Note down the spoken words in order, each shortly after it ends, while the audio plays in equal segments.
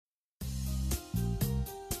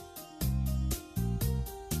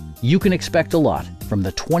You can expect a lot from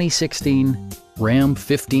the 2016 Ram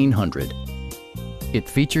 1500. It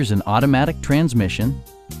features an automatic transmission,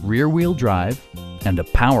 rear-wheel drive, and a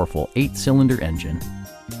powerful 8-cylinder engine.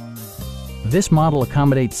 This model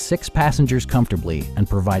accommodates 6 passengers comfortably and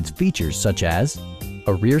provides features such as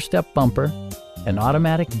a rear step bumper, an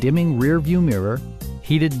automatic dimming rear view mirror,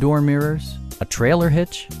 heated door mirrors, a trailer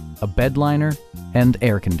hitch, a bed liner, and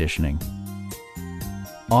air conditioning.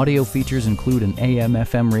 Audio features include an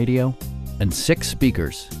AM/FM radio and 6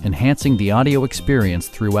 speakers, enhancing the audio experience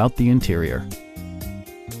throughout the interior.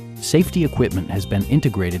 Safety equipment has been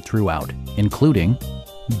integrated throughout, including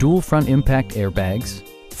dual front impact airbags,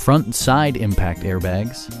 front and side impact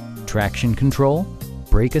airbags, traction control,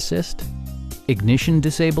 brake assist, ignition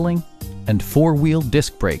disabling, and 4-wheel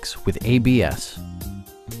disc brakes with ABS.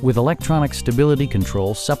 With electronic stability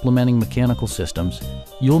control supplementing mechanical systems,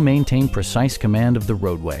 you'll maintain precise command of the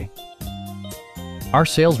roadway. Our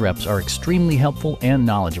sales reps are extremely helpful and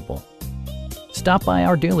knowledgeable. Stop by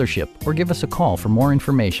our dealership or give us a call for more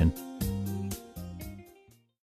information.